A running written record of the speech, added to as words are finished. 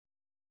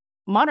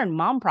modern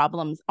mom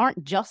problems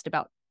aren't just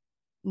about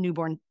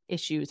newborn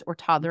issues or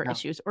toddler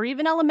issues or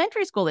even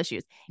elementary school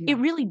issues. It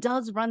really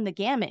does run the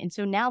gamut. And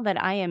so now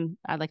that I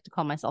like to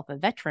call myself a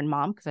veteran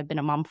mom because I've been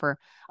a mom for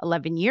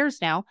 11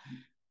 years now,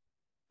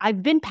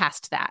 I've been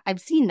past that.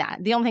 I've seen that.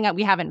 The only thing that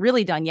we haven't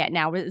really done yet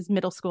now is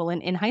middle school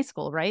and in high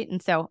school, right?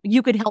 And so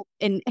you could help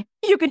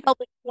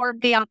inform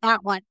me on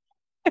that one.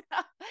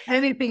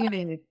 Anything you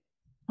need.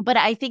 But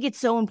I think it's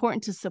so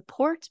important to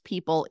support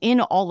people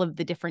in all of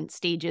the different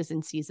stages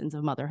and seasons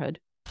of motherhood.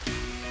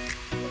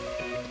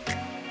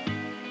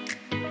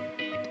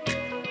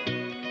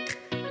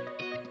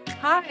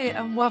 Hi,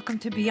 and welcome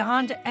to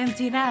Beyond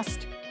Empty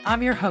Nest.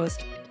 I'm your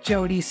host,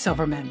 Jody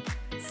Silverman,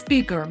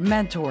 speaker,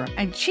 mentor,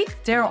 and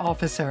Chief Dare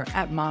Officer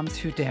at Moms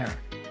Who Dare.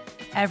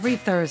 Every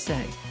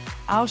Thursday,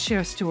 I'll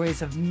share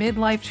stories of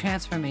midlife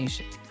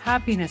transformation,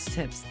 happiness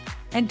tips,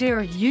 and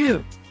dare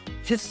you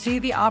to see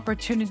the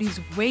opportunities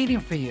waiting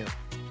for you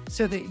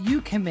so that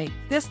you can make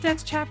this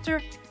next chapter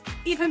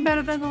even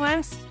better than the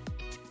last.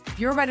 If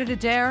you're ready to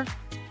dare,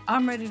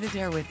 I'm ready to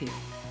dare with you.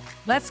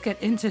 Let's get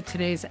into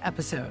today's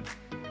episode.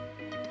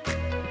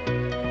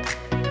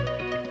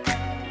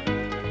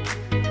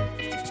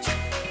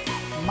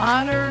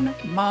 Modern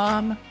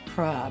Mom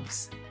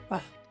Probs.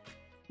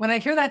 When I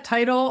hear that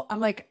title, I'm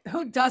like,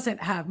 who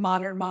doesn't have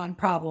modern mom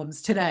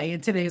problems today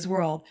in today's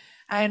world?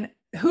 And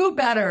who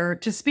better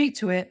to speak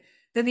to it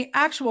than the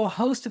actual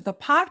host of the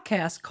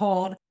podcast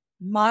called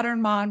Modern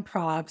Mom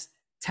Probs,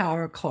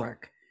 Tara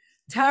Clark.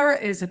 Tara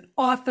is an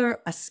author,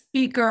 a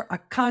speaker, a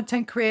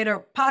content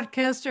creator,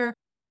 podcaster,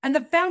 and the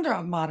founder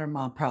of Modern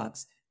Mom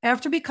Probs.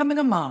 After becoming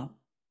a mom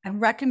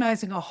and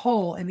recognizing a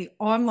hole in the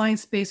online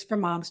space for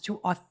moms to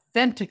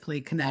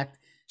authentically connect,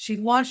 she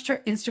launched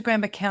her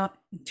Instagram account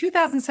in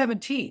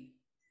 2017.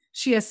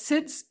 She has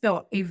since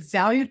built a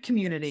valued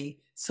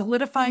community,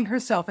 solidifying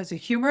herself as a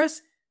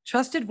humorous,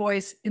 trusted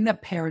voice in the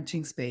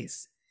parenting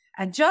space.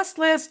 And just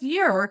last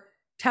year,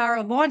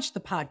 Tara launched the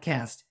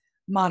podcast,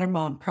 Modern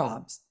Mom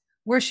Probs,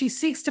 where she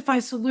seeks to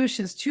find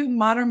solutions to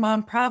modern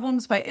mom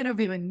problems by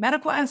interviewing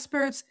medical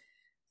experts,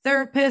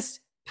 therapists,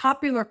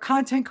 popular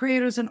content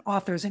creators, and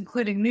authors,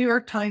 including New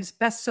York Times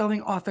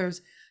bestselling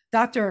authors,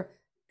 Dr.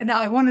 And now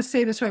I want to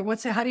say this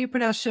right. How do you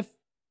pronounce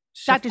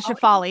Dr.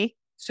 Shefali?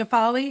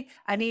 Shefali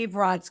and Eve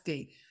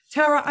Rodsky.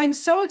 Tara, I'm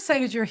so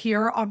excited you're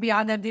here on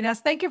Beyond Empty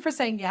Nest. Thank you for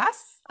saying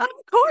yes. Of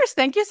course.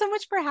 Thank you so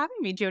much for having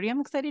me, Jody. I'm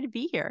excited to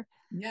be here.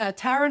 Yeah,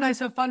 Tara and I,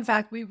 so fun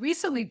fact, we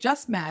recently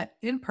just met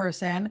in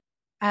person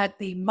at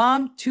the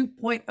Mom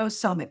 2.0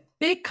 Summit,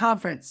 big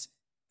conference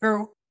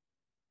for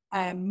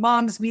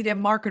moms, media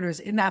marketers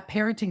in that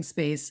parenting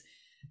space.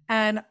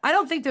 And I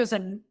don't think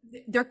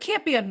there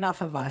can't be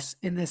enough of us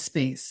in this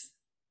space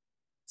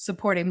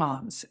supporting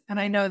moms. And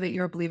I know that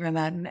you're a believer in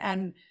that.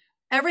 And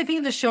everything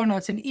in the show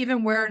notes and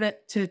even where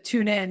to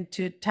tune in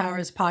to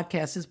Tara's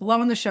podcast is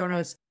below in the show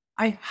notes.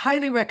 I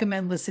highly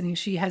recommend listening.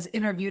 She has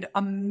interviewed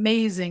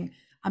amazing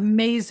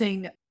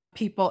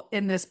people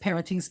in this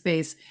parenting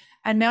space.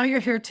 And now you're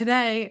here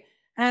today.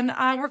 And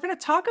we're going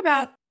to talk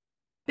about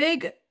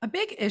a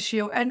big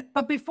issue.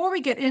 But before we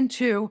get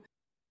into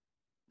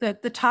the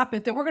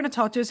topic that we're going to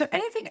talk to, is there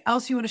anything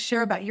else you want to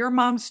share about your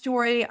mom's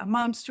story,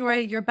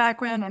 your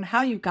background on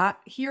how you got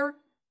here?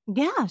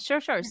 Yeah,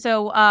 sure.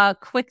 So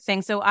quick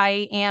thing. So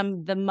I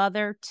am the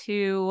mother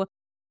to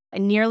a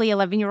nearly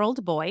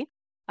 11-year-old boy.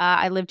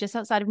 I live just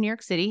outside of New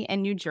York City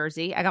and New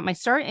Jersey. I got my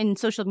start in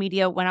social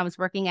media when I was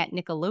working at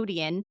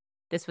Nickelodeon.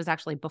 This was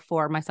actually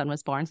before my son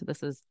was born. So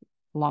this was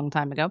a long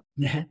time ago.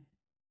 Yeah.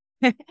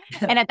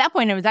 And at that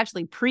point, it was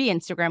actually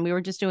pre-Instagram. We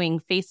were just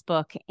doing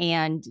Facebook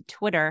and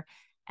Twitter.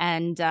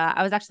 And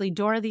I was actually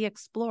Dora the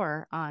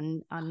Explorer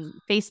on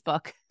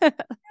Facebook.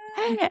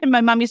 And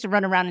my mom used to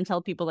run around and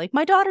tell people like,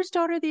 my daughter's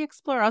Dora the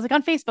Explorer. I was like,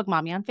 on Facebook,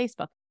 Mommy, on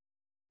Facebook.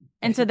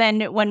 And so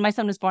then when my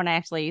son was born, I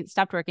actually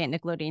stopped working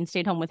at Nickelodeon,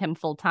 stayed home with him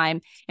full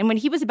time. And when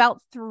he was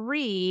about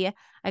 3,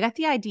 I got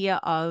the idea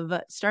of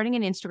starting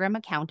an Instagram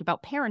account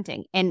about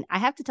parenting. And I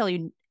have to tell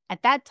you,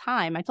 at that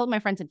time, I told my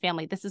friends and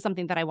family, this is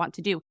something that I want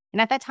to do.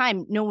 And at that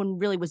time, no one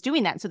really was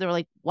doing that. So they were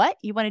like, what?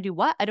 You want to do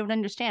what? I don't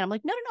understand. I'm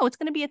like, no, it's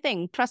going to be a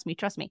thing. Trust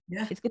me.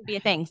 Yeah. It's going to be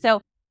a thing.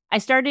 So I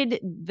started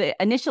the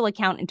initial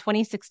account in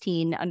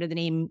 2016 under the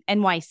name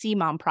NYC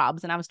Mom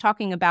Probs. And I was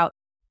talking about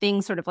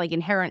things sort of like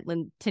inherent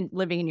to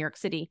living in New York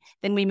City.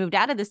 Then we moved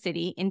out of the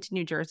city into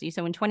New Jersey.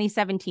 So in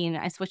 2017,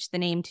 I switched the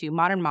name to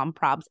Modern Mom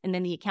Probs. And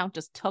then the account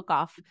just took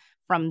off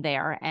from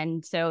there.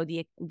 And so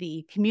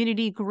the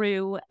community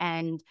grew,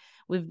 and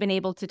we've been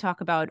able to talk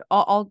about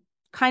all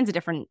kinds of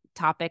different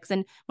topics.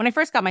 And when I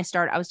first got my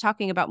start, I was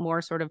talking about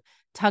more sort of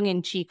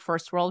tongue-in-cheek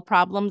first world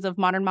problems of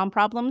modern mom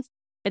problems.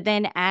 But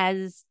then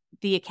as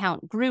the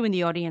account grew and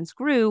the audience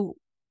grew,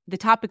 the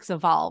topics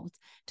evolved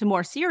to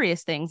more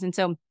serious things. And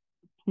so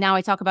now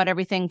I talk about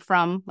everything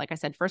from, like I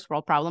said, first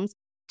world problems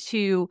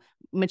to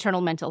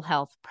maternal mental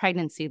health,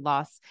 pregnancy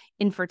loss,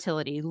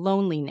 infertility,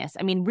 loneliness.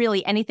 I mean,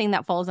 really anything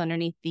that falls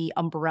underneath the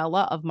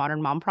umbrella of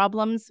modern mom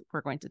problems,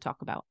 we're going to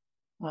talk about.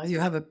 Well, you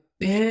have a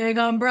big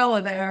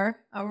umbrella there.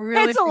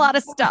 It's a lot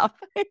of stuff.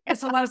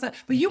 It's a lot of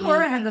stuff. But you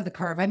were ahead of the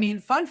curve. I mean,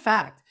 fun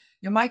fact,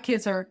 my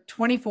kids are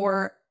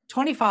 24,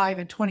 25,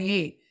 and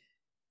 28.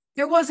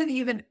 There wasn't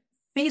even,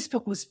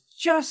 Facebook was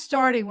just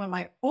starting when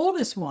my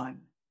oldest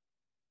one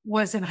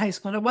was in high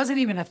school. And it wasn't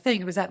even a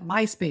thing. It was that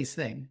MySpace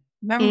thing.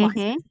 Remember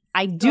MySpace?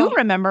 I do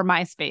remember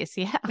MySpace.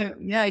 Yeah. So,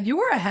 yeah, you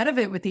were ahead of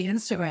it with the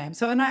Instagram.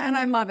 So, and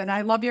I love it.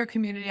 I love your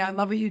community. I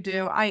love what you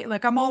do.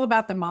 I'm all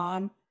about the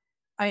mom.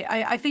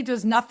 I think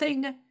there's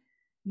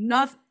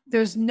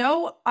there's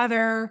no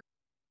other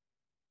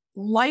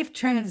life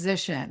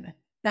transition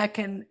that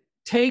can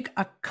take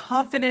a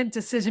confident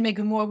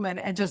decision-making woman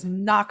and just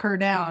knock her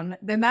down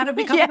than that of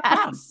becoming a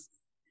mom.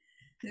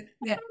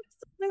 Yeah.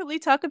 Absolutely.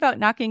 Talk about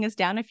knocking us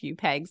down a few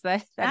pegs.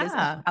 That is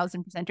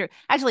 1,000% true.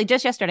 Actually,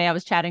 just yesterday, I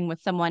was chatting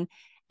with someone,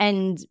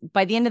 and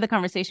by the end of the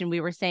conversation,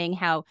 we were saying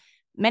how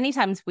many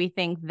times we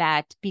think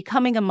that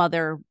becoming a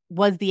mother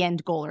was the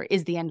end goal or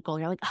is the end goal.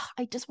 You're like, oh,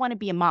 I just want to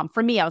be a mom.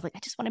 For me, I was like, I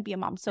just want to be a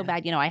mom so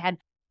bad. I had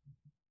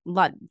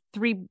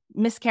 3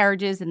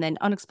 miscarriages and then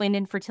unexplained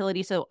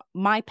infertility. So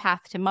my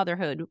path to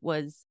motherhood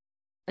was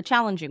a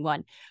challenging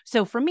one.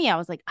 So for me, I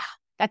was like,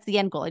 that's the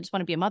end goal. I just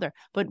want to be a mother.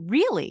 But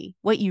really,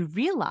 what you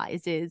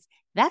realize is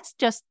that's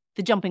just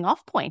the jumping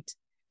off point.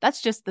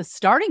 That's just the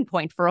starting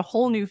point for a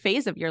whole new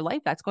phase of your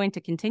life that's going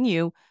to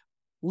continue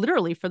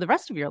literally for the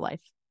rest of your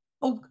life.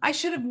 Oh, I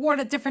should have worn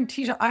a different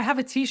t-shirt. I have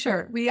a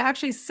t-shirt. We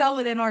actually sell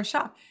it in our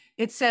shop.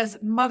 It says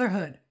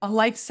Motherhood, a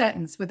life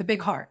sentence with a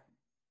big heart.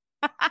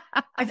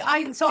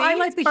 I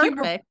like the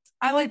humor.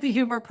 I like the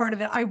humor part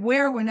of it. I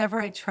wear whenever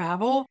I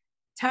travel.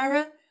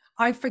 Tara,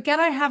 I forget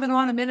I have it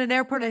on. I'm in an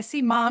airport. I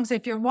see moms.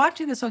 If you're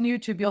watching this on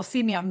YouTube, you'll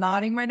see me. I'm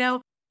nodding right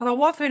now. But I'll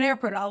walk through an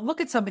airport. I'll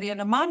look at somebody and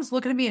the mom's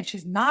looking at me and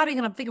she's nodding.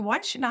 And I'm thinking, why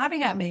is she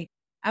nodding at me?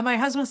 And my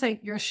husband will say,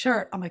 your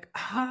shirt. I'm like,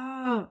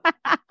 oh.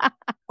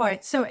 All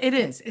right. So it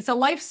is. It's a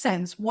life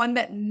sentence, one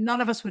that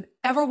none of us would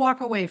ever walk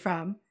away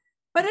from.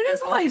 But it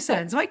is a life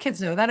sentence. My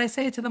kids know that. I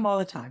say it to them all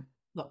the time.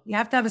 Look, you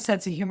have to have a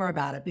sense of humor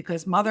about it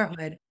because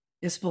motherhood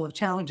is full of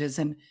challenges.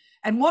 And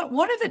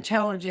one of the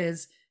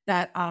challenges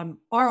that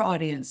our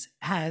audience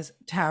has,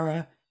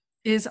 Tara,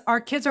 is our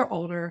kids are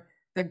older.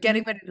 They're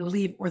getting ready to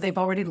leave or they've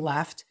already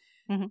left.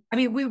 Mm-hmm. I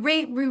mean, we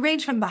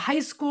range from the high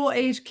school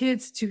age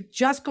kids to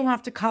just going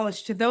off to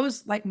college to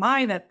those like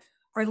mine that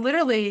are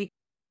literally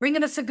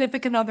bringing a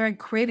significant other and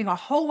creating a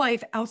whole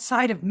life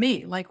outside of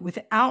me, like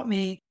without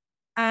me.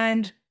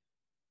 And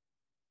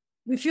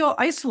we feel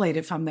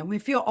isolated from them. We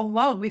feel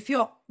alone. We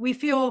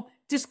feel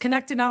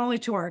disconnected not only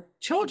to our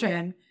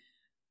children,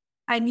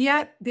 and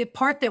yet the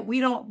part that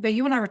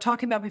you and I were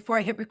talking about before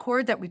I hit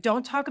record that we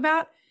don't talk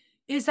about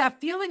is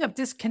that feeling of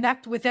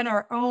disconnect within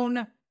our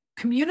own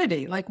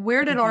community. Like,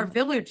 where did our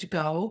village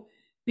go?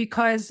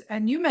 Because,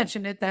 and you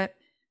mentioned it, that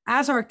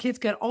as our kids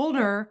get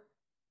older,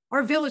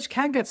 our village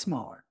can get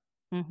smaller.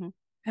 Mm-hmm.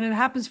 And it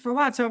happens for a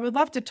lot. So I would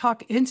love to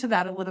talk into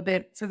that a little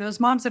bit. So those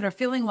moms that are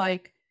feeling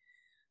like,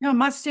 I'm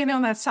not standing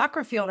on that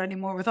soccer field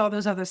anymore with all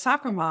those other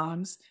soccer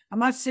moms. I'm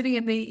not sitting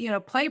in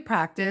the, play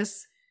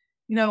practice.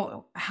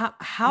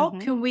 How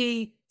can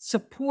we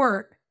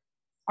support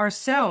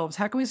ourselves?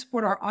 How can we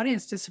support our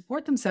audience to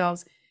support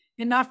themselves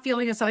and not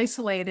feeling as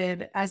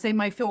isolated as they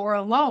might feel or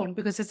alone?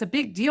 Because it's a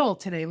big deal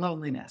today,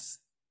 loneliness.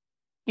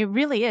 It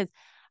really is.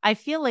 I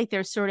feel like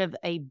there's sort of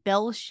a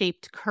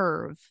bell-shaped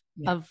curve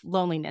of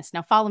loneliness.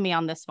 Now, follow me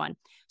on this one.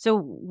 So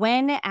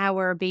when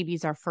our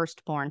babies are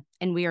first born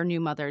and we are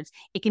new mothers,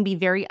 it can be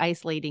very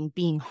isolating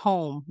being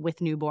home with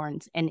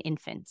newborns and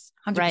infants,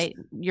 100%. Right?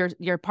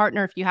 Your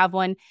partner, if you have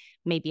one,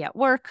 may be at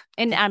work.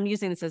 And I'm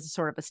using this as a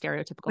sort of a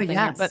stereotypical thing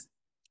here, but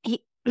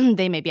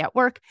they may be at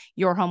work.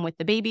 You're home with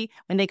the baby.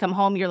 When they come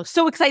home, you're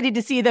so excited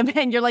to see them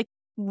and you're like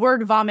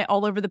word vomit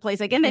all over the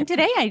place. Like, and then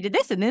today I did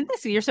this and then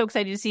this. You're so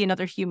excited to see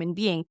another human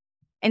being.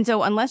 And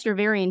so unless you're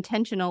very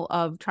intentional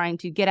of trying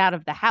to get out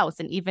of the house,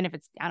 and even if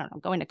it's, I don't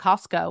know, going to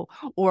Costco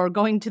or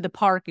going to the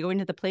park, going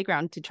to the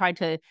playground to try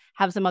to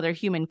have some other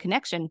human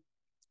connection,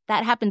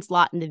 that happens a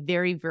lot in the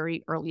very,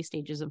 very early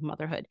stages of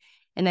motherhood.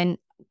 And then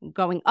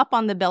going up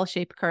on the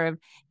bell-shaped curve,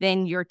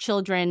 then your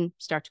children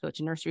start to go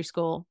to nursery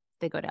school.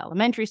 They go to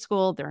elementary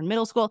school. They're in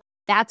middle school.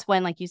 That's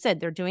when, like you said,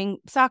 they're doing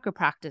soccer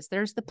practice.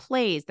 There's the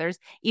plays. There's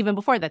even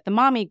before that, the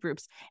mommy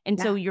groups. And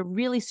so you're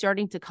really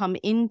starting to come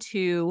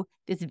into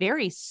this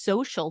very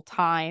social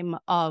time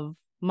of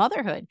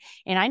motherhood.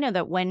 And I know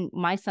that when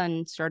my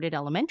son started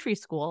elementary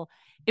school,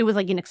 it was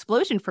like an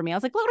explosion for me. I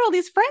was like, look at all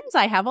these friends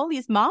I have, all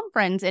these mom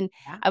friends. And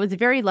I was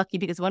very lucky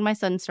because when my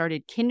son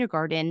started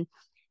kindergarten,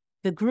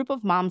 the group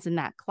of moms in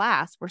that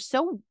class were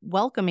so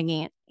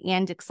welcoming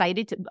and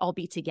excited to all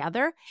be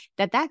together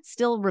that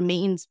still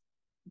remains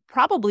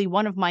probably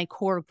one of my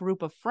core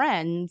group of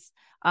friends,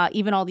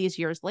 even all these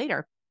years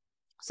later.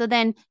 So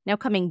then now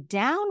coming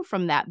down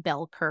from that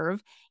bell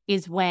curve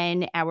is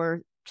when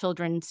our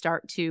children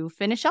start to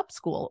finish up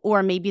school,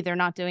 or maybe they're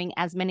not doing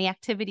as many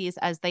activities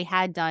as they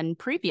had done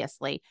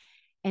previously.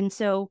 And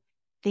so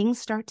things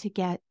start to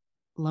get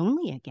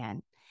lonely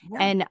again. Yeah.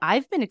 And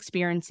I've been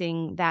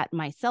experiencing that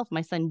myself.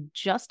 My son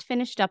just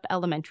finished up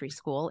elementary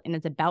school and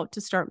is about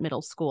to start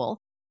middle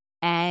school.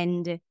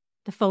 And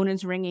the phone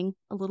is ringing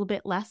a little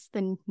bit less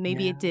than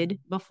maybe it did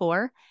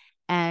before.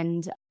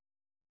 And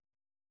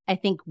I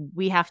think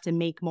we have to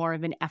make more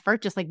of an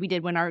effort, just like we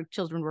did when our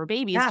children were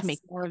babies, to make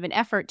more of an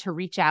effort to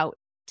reach out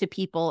to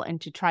people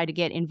and to try to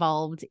get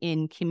involved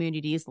in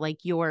communities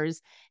like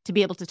yours, to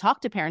be able to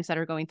talk to parents that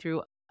are going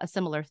through a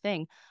similar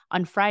thing.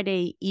 On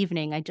Friday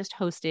evening, I just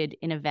hosted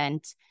an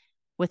event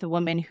with a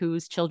woman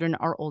whose children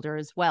are older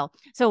as well.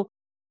 So,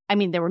 I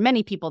mean, there were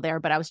many people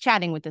there, but I was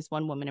chatting with this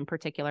one woman in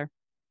particular.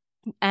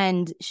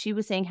 And she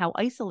was saying how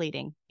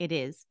isolating it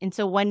is. And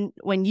so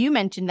when you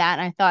mentioned that,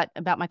 and I thought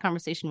about my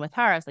conversation with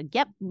her, I was like,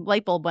 yep,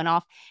 light bulb went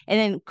off. And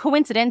then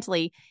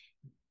coincidentally,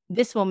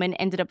 this woman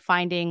ended up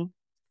finding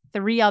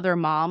 3 other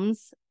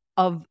moms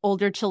of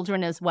older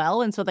children as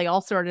well. And so they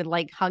all sort of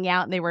like hung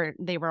out and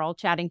they were all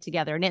chatting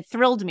together. And it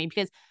thrilled me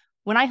because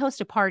when I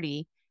host a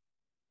party,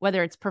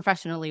 whether it's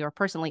professionally or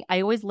personally,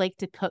 I always like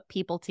to put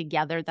people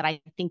together that I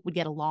think would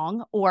get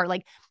along, or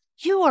like,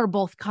 you are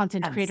both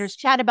content creators,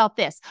 chat about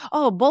this.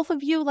 Oh, both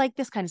of you like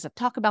this kind of stuff,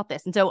 talk about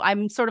this. And so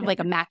I'm sort of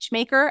like a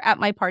matchmaker at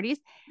my parties.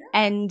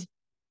 And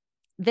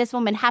this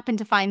woman happened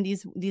to find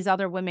these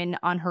other women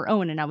on her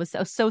own. And I was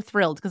so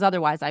thrilled, because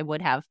otherwise I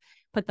would have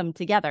put them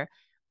together.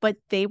 But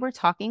they were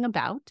talking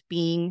about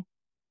being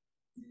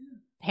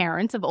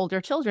parents of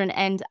older children.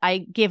 And I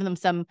gave them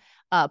some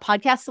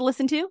podcasts to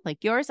listen to,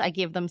 like yours. I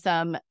gave them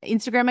some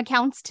Instagram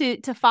accounts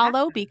to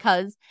follow,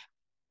 because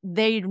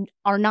they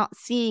are not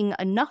seeing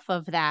enough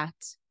of that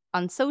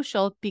on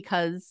social,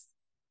 because,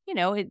 you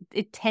know,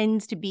 it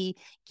tends to be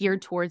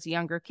geared towards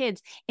younger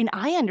kids. And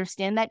I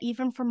understand that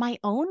even from my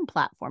own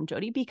platform,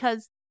 Jody,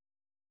 because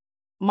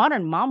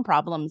modern mom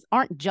problems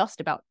aren't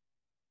just about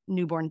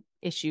newborn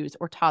issues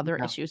or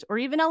toddler issues or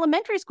even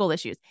elementary school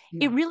issues.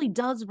 It really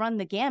does run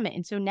the gamut.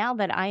 And so now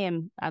that I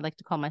like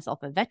to call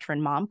myself a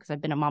veteran mom, because I've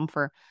been a mom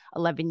for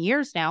 11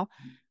 years now,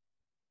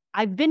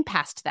 I've been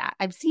past that.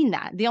 I've seen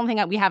that. The only thing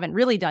that we haven't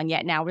really done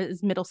yet now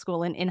is middle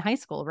school and in high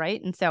school,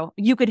 right? And so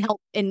you could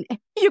help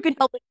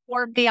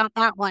inform me on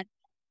that one.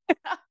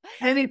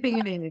 Anything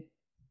you need.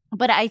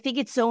 But I think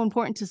it's so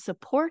important to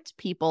support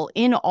people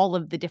in all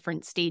of the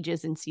different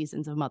stages and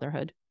seasons of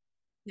motherhood.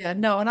 Yeah,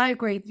 no, and I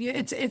agree.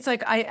 It's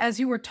like as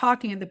you were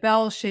talking in the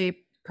bell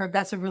shape curve,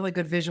 that's a really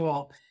good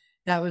visual.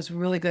 That was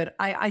really good.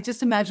 I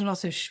just imagine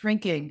also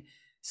shrinking.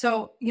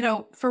 So, you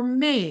know, for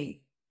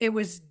me, it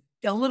was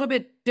a little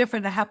bit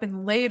different to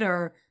happen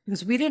later,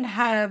 because we didn't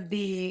have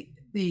the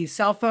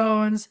cell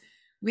phones.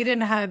 We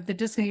didn't have the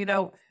disc, you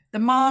know, the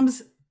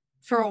moms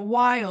for a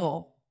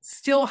while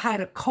still had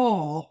a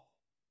call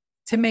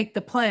to make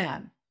the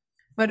plan.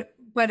 But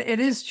it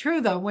is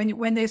true though,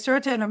 when they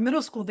start to enter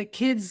middle school, the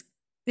kids,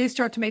 they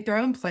start to make their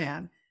own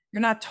plan.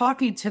 You're not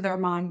talking to their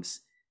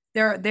moms,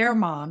 their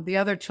mom, the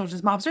other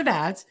children's moms or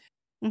dads,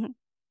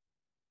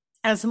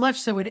 as much.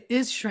 So it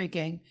is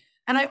shrinking.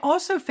 And I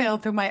also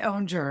failed through my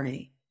own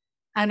journey.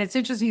 And it's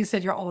interesting you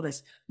said your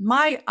oldest.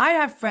 I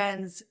have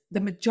friends, the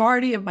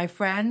majority of my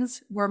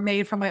friends were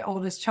made from my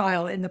oldest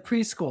child in the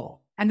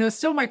preschool. And they're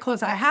still my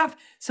close. I have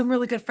some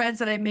really good friends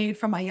that I made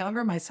from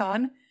my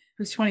son,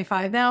 who's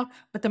 25 now.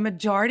 But the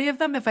majority of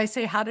them, if I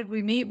say, how did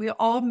we meet? We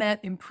all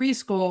met in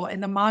preschool in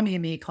the Mommy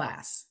and Me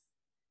class.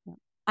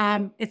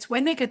 It's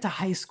when they get to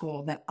high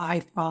school that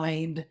I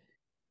find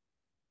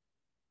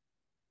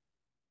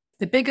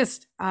the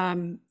biggest,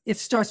 it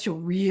starts to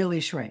really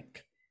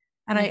shrink.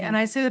 And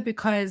I say that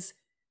because,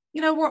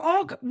 you know,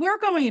 we're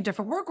going in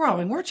different, we're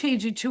growing, we're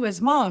changing too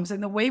as moms.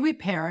 And the way we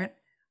parent,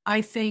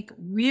 I think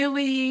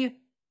really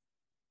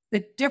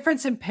the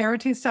difference in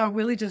parenting style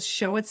really just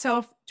show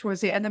itself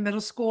towards the end of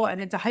middle school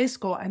and into high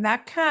school. And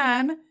that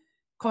can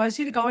cause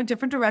you to go in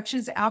different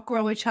directions,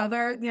 outgrow each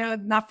other, you know,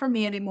 not for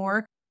me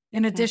anymore.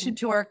 In addition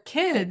to our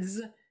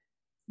kids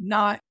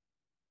not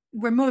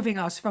removing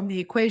us from the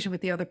equation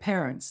with the other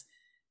parents.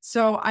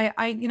 So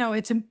I, you know,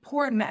 it's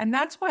important. And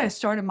that's why I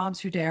started Moms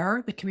Who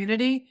Dare, the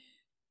community,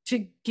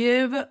 to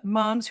give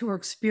moms who are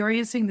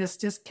experiencing this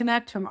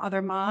disconnect from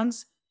other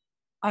moms,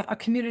 a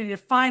community to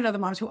find other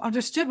moms who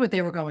understood what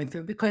they were going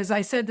through. Because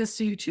I said this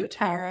to you too,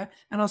 Tara,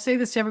 and I'll say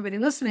this to everybody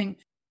listening.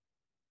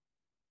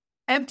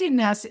 Empty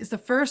nest is the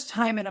first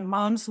time in a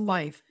mom's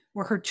life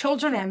where her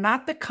children are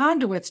not the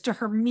conduits to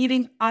her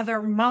meeting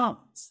other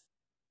moms.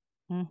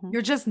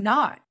 You're just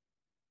not.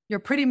 You're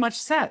pretty much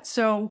set.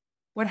 So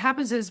what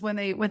happens is when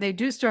they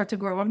do start to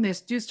grow up and they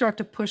do start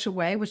to push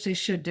away, which they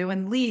should do,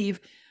 and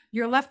leave,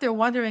 you're left there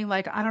wondering,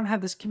 like, I don't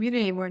have this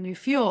community anymore, and you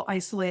feel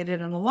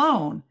isolated and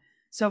alone.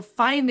 So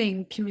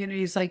finding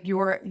communities like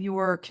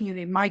your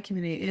community, my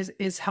community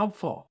is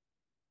helpful.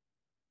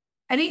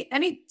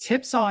 Any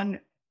tips on,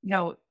 you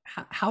know,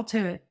 how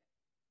to,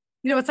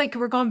 you know, it's like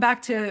we're going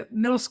back to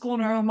middle school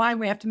in our own mind.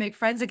 We have to make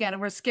friends again,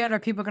 and we're scared, are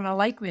people going to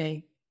like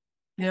me?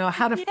 You know,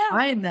 how to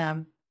find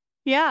them.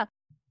 Yeah.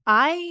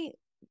 I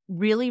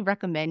really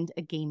recommend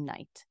a game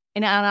night.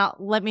 And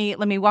let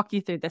me walk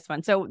you through this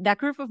one. So that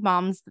group of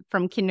moms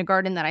from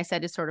kindergarten that I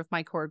said is sort of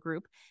my core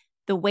group.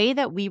 The way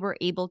that we were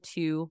able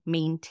to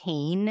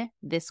maintain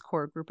this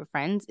core group of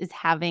friends is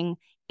having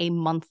a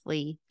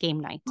monthly game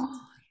night.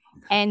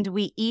 And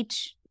we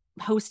each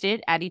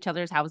hosted at each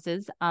other's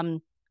houses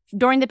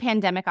during the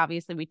pandemic,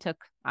 obviously we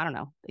took, I don't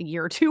know, a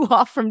year or two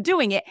off from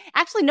doing it.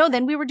 Actually, no,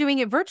 then we were doing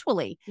it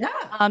virtually.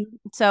 Yeah.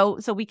 So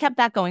we kept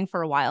that going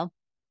for a while.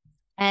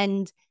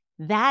 And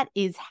that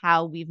is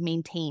how we've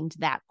maintained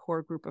that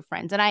core group of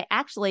friends. And I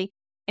actually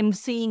am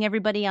seeing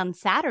everybody on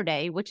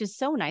Saturday, which is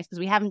so nice because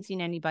we haven't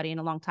seen anybody in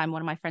a long time.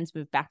 One of my friends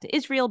moved back to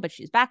Israel, but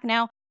she's back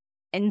now.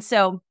 And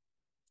so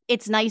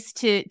it's nice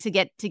to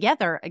get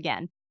together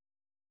again.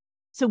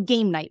 So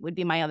game night would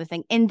be my other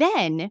thing. And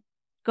then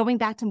going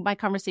back to my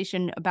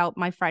conversation about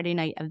my Friday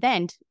night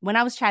event, when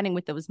I was chatting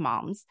with those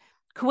moms,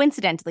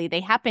 coincidentally, they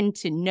happened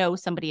to know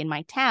somebody in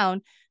my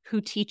town who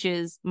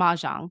teaches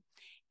Mahjong.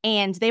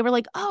 And they were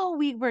like, oh,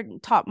 we were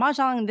taught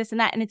Mahjong and this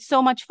and that. And it's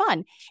so much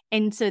fun.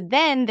 And so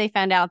then they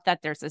found out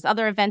that there's this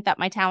other event that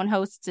my town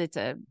hosts. It's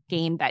a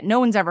game that no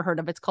one's ever heard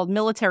of. It's called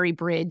Military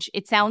Bridge.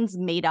 It sounds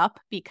made up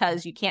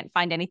because you can't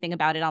find anything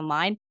about it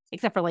online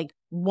except for like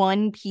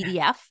one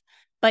PDF.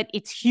 But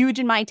it's huge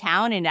in my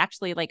town and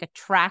actually like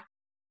attract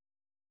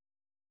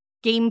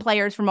game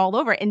players from all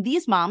over. And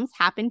these moms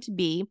happen to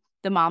be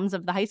the moms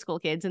of the high school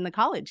kids and the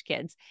college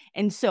kids.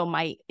 And so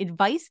my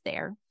advice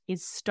there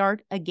is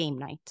start a game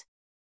night.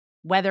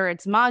 Whether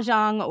it's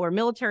Mahjong or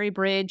Military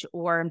Bridge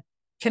or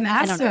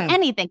Canasta.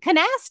 Anything.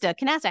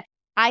 Canasta.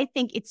 I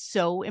think it's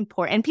so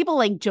important. And people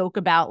like joke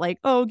about like,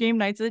 oh, game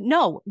nights.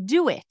 No,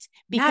 do it.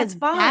 Because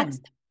that's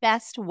the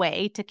best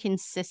way to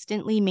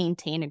consistently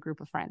maintain a group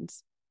of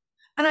friends.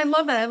 And I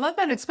love that. I love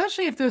that,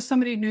 especially if there's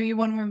somebody new you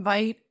want to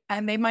invite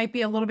and they might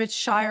be a little bit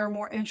shy or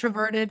more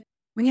introverted.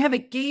 When you have a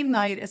game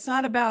night, it's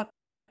not about,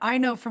 I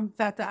know from the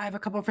fact that I have a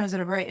couple of friends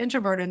that are very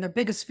introverted and their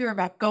biggest fear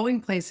about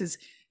going places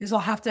is I'll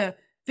have to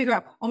figure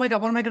out, oh my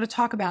God, what am I going to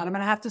talk about? I'm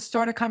going to have to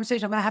start a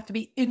conversation. I'm going to have to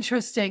be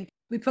interesting.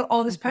 We put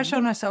all this pressure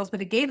on ourselves, but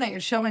a game night,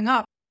 you're showing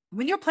up.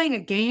 When you're playing a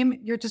game,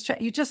 you're just,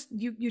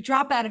 you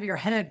drop out of your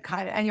head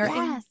kind of, and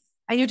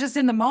you're just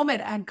in the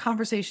moment and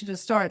conversation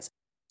just starts.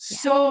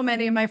 Yes. So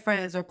many of my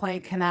friends are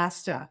playing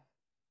canasta.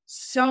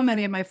 So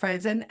many of my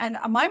friends. And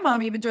my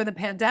mom, even during the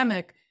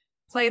pandemic,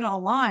 played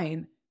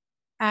online.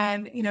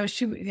 And,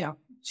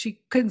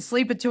 she couldn't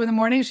sleep at 2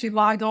 a.m. She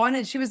logged on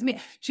and she was me.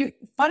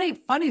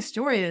 Funny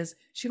story is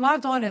she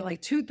logged on at like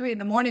 2, 3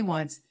 a.m.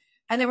 once.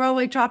 And they were all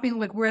like dropping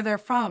like where they're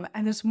from.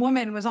 And this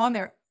woman was on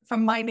there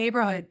from my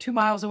neighborhood, 2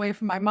 miles away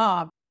from my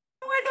mom.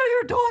 Oh, I know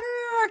your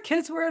daughter. Our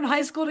kids were in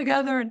high school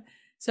together. And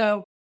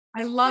so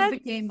I love the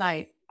game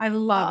night. I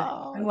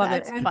love it. I love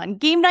it. It's fun.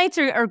 Game nights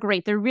are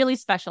great. They're really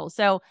special.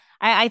 So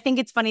I think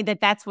it's funny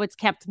that that's what's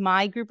kept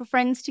my group of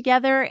friends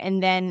together.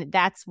 And then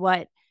that's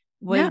what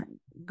was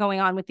going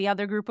on with the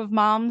other group of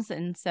moms.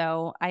 And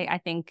so I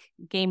think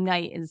game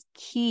night is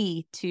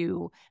key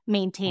to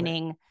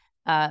maintaining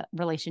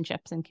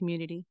relationships and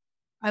community.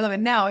 I love it.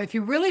 Now, if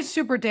you're really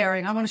super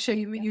daring, I want to show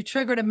you, you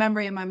triggered a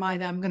memory in my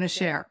mind that I'm going to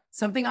share.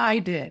 Something I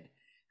did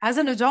as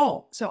an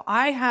adult. So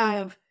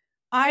I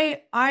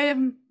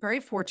am very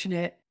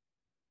fortunate.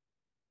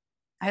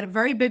 I had a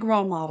very big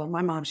role model,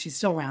 my mom, she's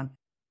still around,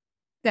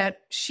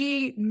 that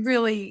she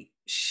really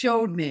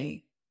showed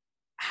me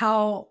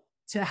how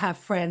to have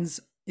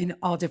friends in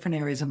all different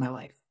areas of my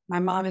life. My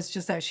mom is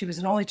just that she was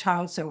an only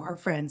child, so her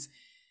friends.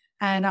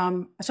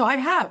 And so I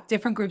have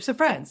different groups of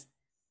friends.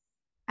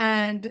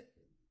 And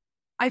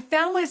I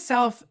found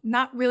myself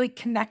not really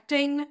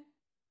connecting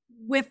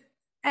with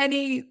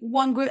any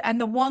one group. And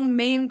the one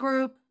main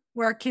group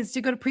where our kids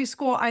did go to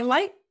preschool, I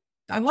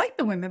like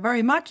the women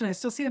very much, and I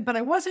still see them, but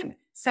I wasn't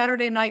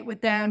Saturday night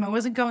with them. I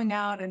wasn't going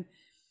out. And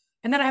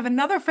then I have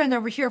another friend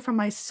over here from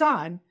my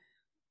son,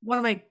 one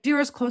of my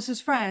dearest,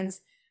 closest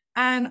friends.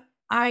 And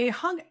I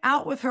hung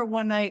out with her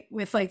one night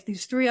with like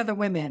these 3 other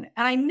women,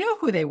 and I knew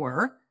who they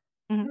were,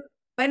 but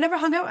I never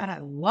hung out, and I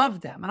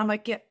loved them. And I'm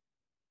like, yeah,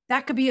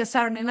 that could be a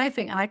Saturday night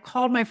thing. And I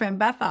called my friend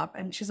Beth up,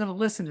 and she's going to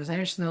listen to this.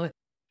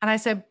 And I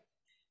said,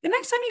 the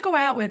next time you go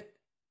out with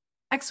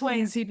X, Y,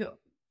 and Z,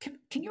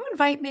 can you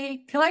invite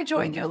me? Can I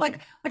join you? Like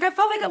I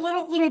felt like a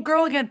little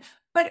girl again,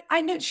 but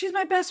I knew she's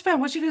my best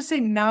friend. Was she going to say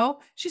no?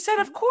 She said,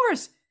 of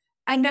course.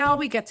 And now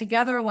we get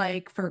together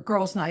like for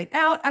girls' night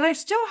out. And I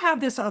still have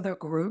this other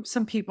group,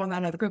 some people in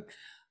that other group,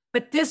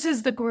 but this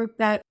is the group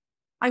that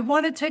I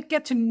wanted to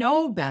get to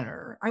know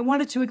better. I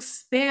wanted to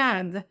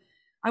expand.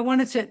 I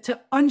wanted to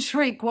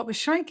unshrink what was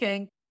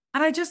shrinking.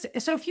 And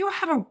so if you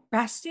have a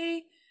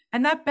bestie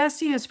and that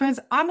bestie has friends,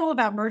 I'm all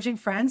about merging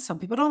friends. Some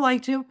people don't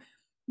like to.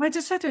 I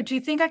just said to her, do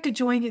you think I could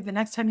join you the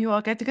next time you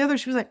all get together?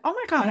 She was like, oh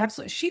my God,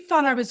 absolutely. She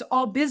thought I was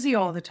all busy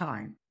all the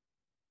time.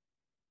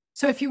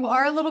 So if you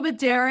are a little bit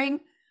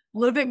daring, a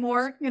little bit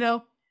more,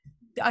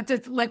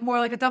 like more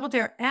like a double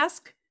dare,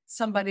 ask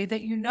somebody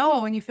that you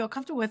know and you feel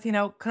comfortable with,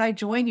 could I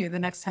join you the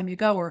next time you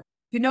go? Or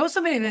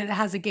somebody that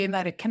has a game,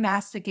 that a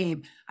canasta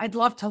game, I'd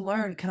love to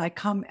learn. Can I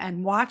come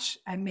and watch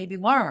and maybe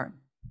learn?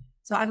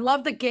 So I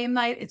love the game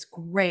night. It's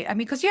great. I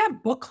mean, because you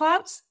have book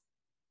clubs.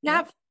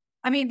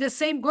 The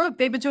same group,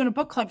 they've been doing a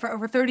book club for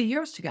over 30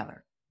 years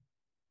together.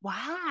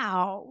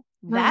 Wow.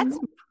 That's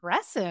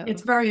impressive.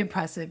 It's very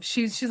impressive.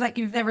 She's like,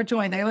 you've never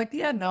joined. They're like,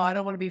 yeah, no, I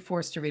don't want to be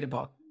forced to read a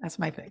book. That's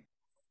my thing.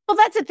 Well,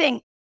 that's the thing.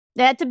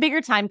 That's a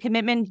bigger time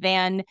commitment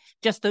than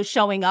just those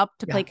showing up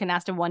to play Yeah.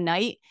 canasta one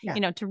night,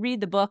 Yeah. to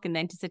read the book and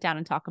then to sit down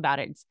and talk about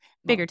it. It's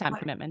bigger Well, time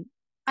commitment.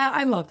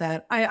 I love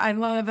that. I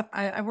love,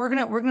 we're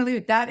gonna leave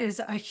it. That is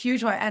a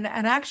huge one. And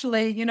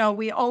actually, I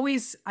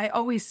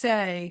always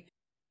say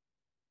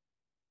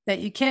that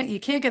you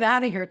can't get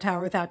out of here,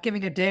 Tower, without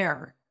giving a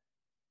dare.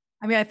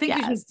 I mean, I think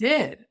you Yes. just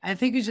did. I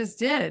think you just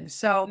did.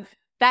 So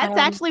That's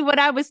actually what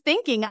I was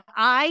thinking.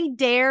 I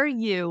dare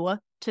you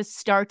to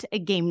start a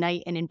game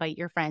night and invite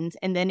your friends,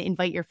 and then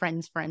invite your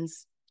friends'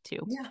 friends too.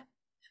 yeah.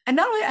 And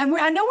not only, and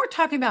I know we're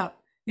talking about,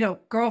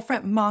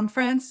 girlfriend, mom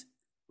friends.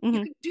 You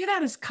Mhm. can do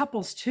that as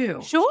couples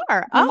too. Sure.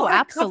 A Oh,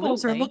 lot of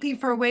couples are absolutely. looking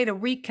for a way to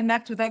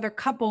reconnect with other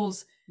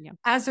couples Yeah.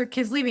 as their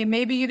kids leaving.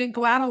 Maybe you didn't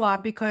go out a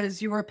lot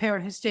because you were a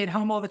parent who stayed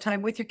home all the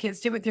time with your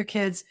kids, did with your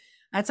kids.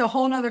 That's a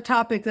whole nother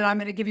topic that I'm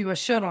going to give you a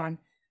should on,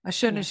 a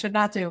should and should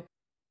not do.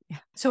 Yeah.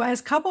 So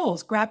as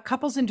couples, grab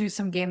couples and do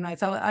some game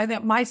nights.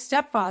 My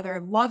stepfather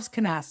loves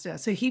canasta.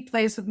 So he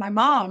plays with my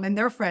mom and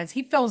their friends.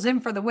 He fills in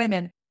for the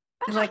women.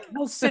 And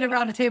he'll sit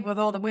around a table with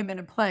all the women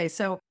and play.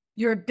 So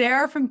your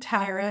dare from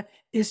Tyra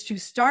is to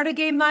start a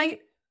game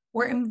night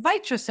or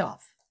invite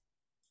yourself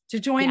to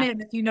join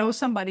in if you know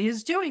somebody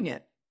is doing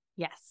it.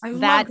 Yes,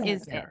 that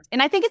is it.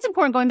 And I think it's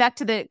important, going back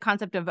to the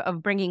concept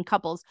of bringing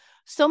couples.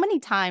 So many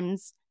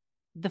times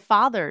the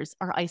fathers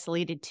are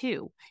isolated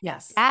too.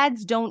 Yes.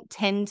 Dads don't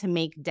tend to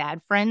make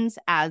dad friends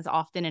as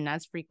often and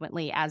as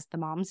frequently as the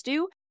moms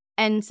do.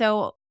 And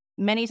so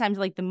many times,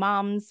 like, the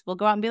moms will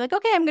go out and be like,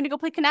 okay, I'm going to go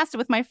play canasta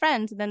with my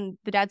friends. And then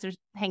the dads are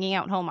hanging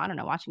out home, I don't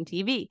know, watching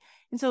TV.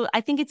 And so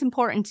I think it's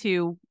important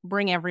to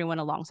bring everyone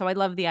along. So I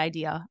love the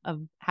idea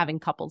of having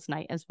couples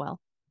night as well.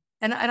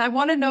 And I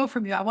want to know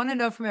from you, I want to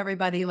know from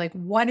everybody, like,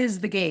 what is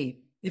the game?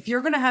 If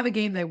you're going to have a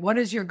game night, what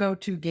is your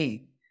go-to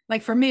game?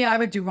 Like for me, I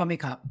would do Rummy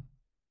Cup.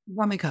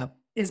 Rummy Cup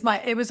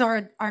it was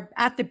our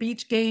at the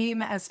beach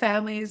game as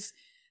families.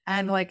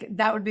 And like,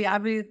 that would be,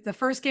 the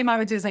first game I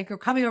would do is like, you're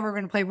coming over, we're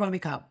going to play Rummy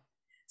Cup.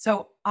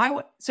 So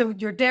so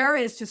your dare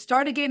is to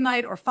start a game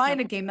night or find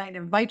a game night and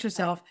invite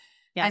yourself.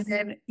 Yes. And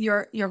then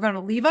you're going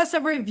to leave us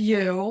a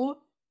review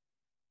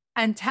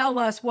and tell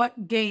us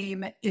what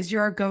game is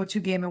your go-to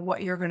game and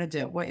what you're going to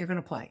do, what you're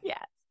going to play. Yeah.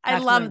 I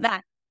love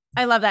that.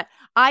 I love that.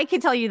 I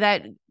can tell you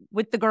that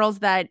with the girls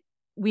that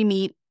we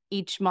meet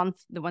each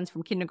month, the ones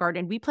from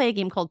kindergarten, we play a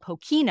game called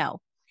Pokeno.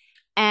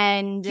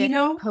 And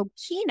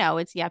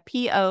Pokeno, it's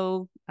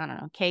P-O, I don't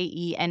know,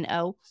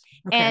 K-E-N-O.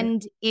 Okay.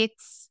 And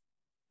it's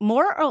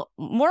more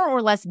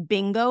or less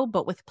bingo,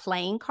 but with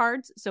playing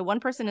cards. So one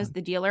person is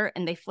the dealer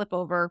and they flip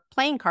over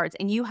playing cards,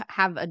 and you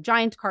have a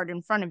giant card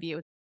in front of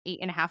you,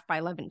 8.5 by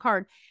 11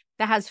 card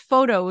that has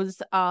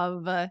photos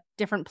of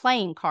different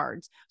playing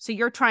cards. So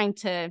you're trying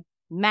to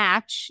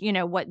match,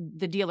 what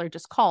the dealer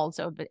just called.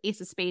 So if ace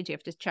of spades, you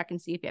have to check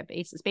and see if you have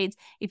ace of spades.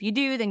 If you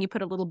do, then you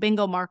put a little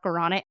bingo marker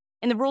on it.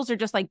 And the rules are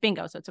just like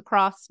bingo. So it's a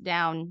cross,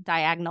 down,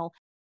 diagonal.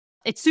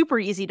 It's super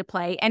easy to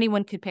play.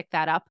 Anyone could pick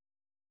that up.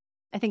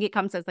 I think it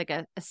comes as like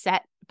a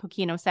set,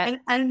 Pokeno set.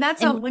 And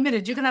that's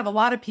unlimited. You can have a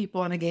lot of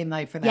people on a game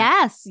night for that.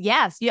 Yes,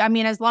 yes. Yeah, I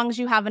mean, as long as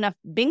you have enough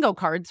bingo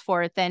cards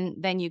for it,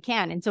 then you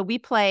can. And so we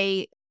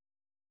play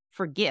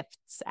for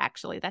gifts,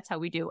 actually. That's how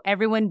we do.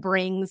 Everyone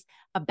brings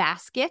a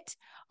basket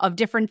of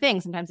different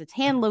things. Sometimes it's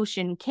hand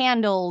lotion,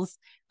 candles,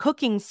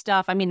 cooking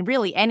stuff. I mean,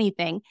 really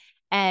anything.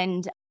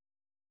 And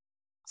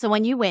so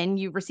when you win,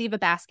 you receive a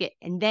basket.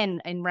 And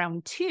then in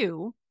round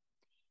 2,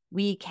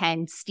 we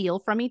can steal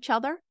from each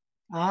other.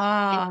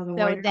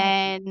 So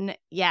then,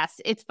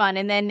 yes, it's fun.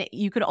 And then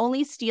you could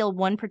only steal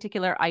one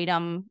particular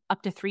item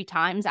up to 3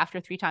 times. After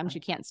 3 times,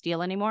 you can't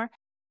steal anymore.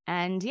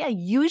 And yeah,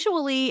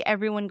 usually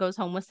everyone goes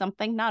home with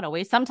something. Not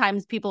always.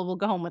 Sometimes people will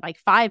go home with like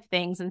 5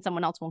 things and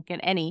someone else won't get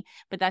any,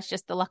 but that's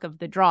just the luck of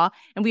the draw.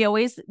 And we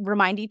always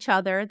remind each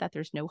other that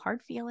there's no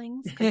hard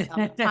feelings, because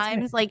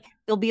sometimes like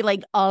there'll be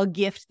like a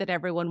gift that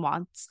everyone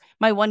wants.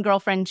 My one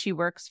girlfriend, she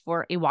works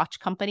for a watch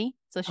company.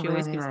 So she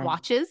always gives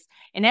watches,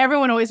 and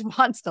everyone always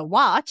wants to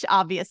watch,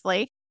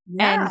 obviously.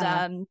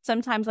 Yeah. And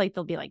sometimes like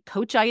there'll be like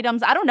Coach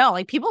items. I don't know,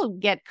 like people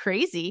get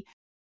crazy.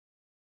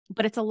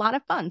 But it's a lot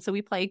of fun. So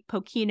we play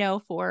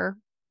Pokeno for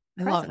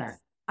presents.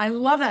 I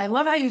love that. I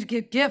love how you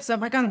give gifts. Oh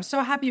my God, I'm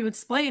so happy you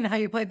explained how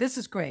you play. This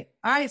is great.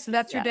 All right, so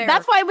that's your dare.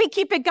 That's why we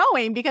keep it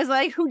going, because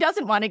like, who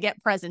doesn't want to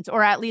get presents,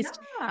 or at least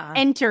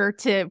enter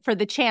for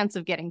the chance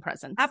of getting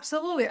presents?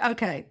 Absolutely.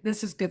 Okay,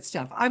 this is good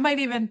stuff.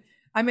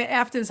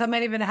 After this, I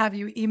might even have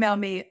you email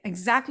me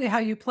exactly how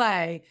you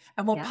play,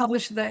 and we'll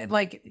publish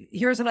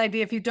here's an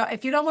idea. If you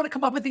don't want to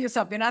come up with it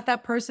yourself, you're not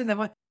that person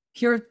that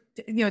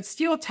it's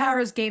Steal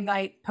Tara's game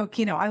night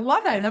Pokeno. I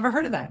love that. I never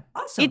heard of that.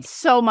 Awesome. It's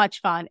so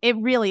much fun. It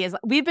really is.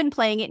 We've been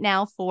playing it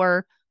now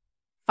for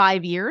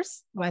 5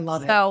 years. Oh, I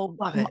love it. So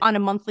on a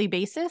monthly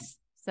basis.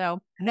 And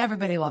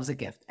everybody loves a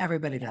gift.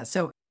 Everybody does.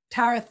 So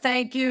Tara,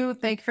 thank you.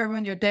 Thank you for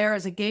everyone. Your dare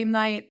is a game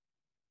night.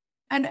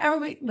 And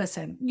everybody,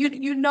 listen,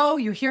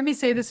 you hear me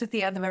say this at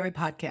the end of every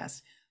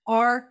podcast.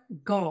 Our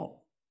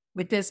goal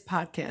with this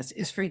podcast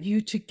is for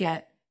you to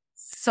get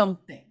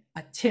something,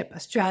 a tip, a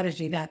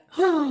strategy, that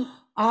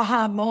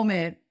aha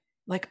moment,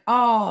 like,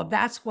 oh,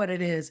 that's what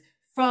it is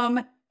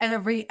from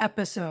every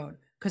episode.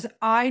 Because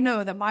I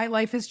know that my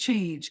life has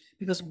changed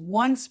because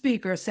one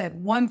speaker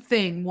said one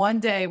thing one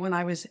day when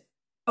I was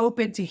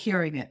open to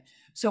hearing it.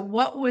 So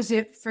what was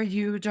it for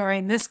you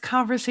during this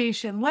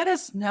conversation? Let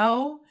us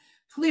know.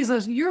 Please,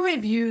 listen, your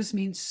reviews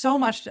mean so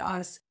much to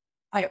us.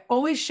 I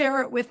always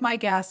share it with my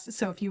guests.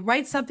 So if you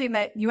write something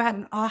that you had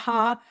an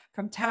aha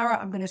from Tara,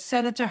 I'm going to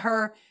send it to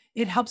her.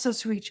 It helps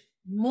us reach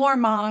more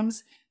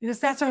moms, because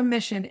that's our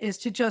mission, is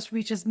to just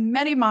reach as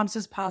many moms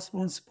as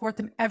possible and support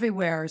them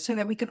everywhere so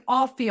that we can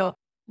all feel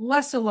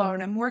less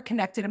alone and more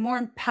connected and more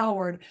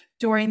empowered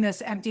during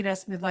this empty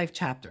nest midlife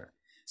chapter.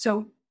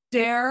 So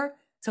dare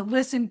to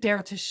listen,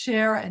 dare to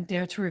share, and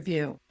dare to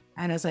review.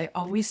 And as I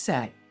always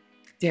say,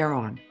 dare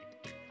on.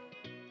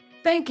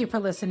 Thank you for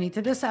listening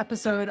to this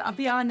episode of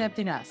Beyond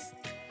Empty Nest.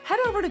 Head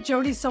over to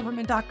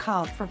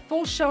jodysilverman.com for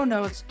full show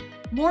notes,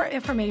 more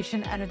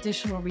information, and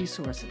additional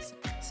resources.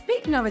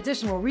 Speaking of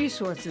additional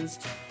resources,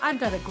 I've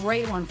got a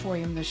great one for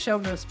you in the show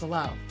notes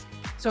below.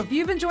 So if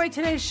you've enjoyed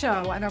today's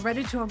show and are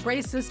ready to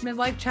embrace this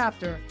midlife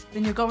chapter,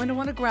 then you're going to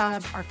want to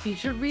grab our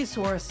featured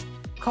resource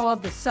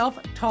called the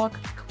Self-Talk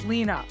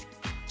Cleanup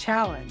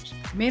Challenge.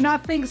 You may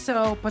not think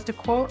so, but to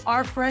quote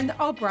our friend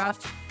Oprah,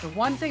 the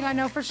one thing I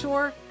know for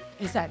sure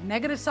is that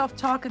negative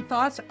self-talk and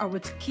thoughts are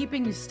what's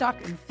keeping you stuck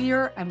in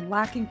fear and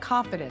lacking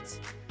confidence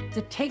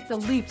to take the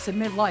leaps in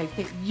midlife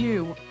that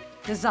you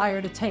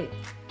desire to take.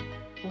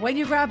 When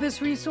you grab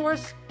this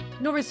resource,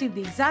 you'll receive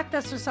the exact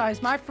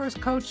exercise my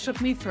first coach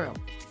took me through.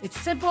 It's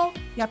simple,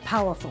 yet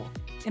powerful.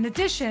 In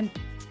addition,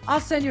 I'll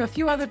send you a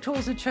few other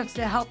tools and tricks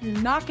to help you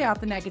knock out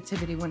the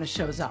negativity when it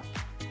shows up,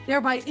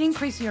 thereby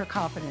increasing your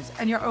confidence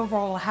and your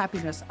overall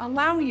happiness,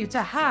 allowing you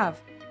to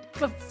have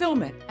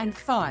fulfillment and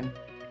fun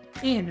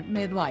in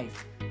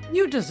midlife.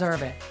 You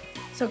deserve it.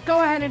 So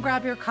go ahead and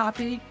grab your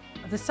copy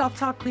of the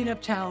Self-Talk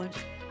Cleanup Challenge,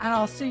 and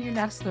I'll see you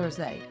next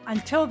Thursday.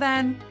 Until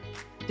then,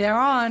 dare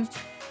on.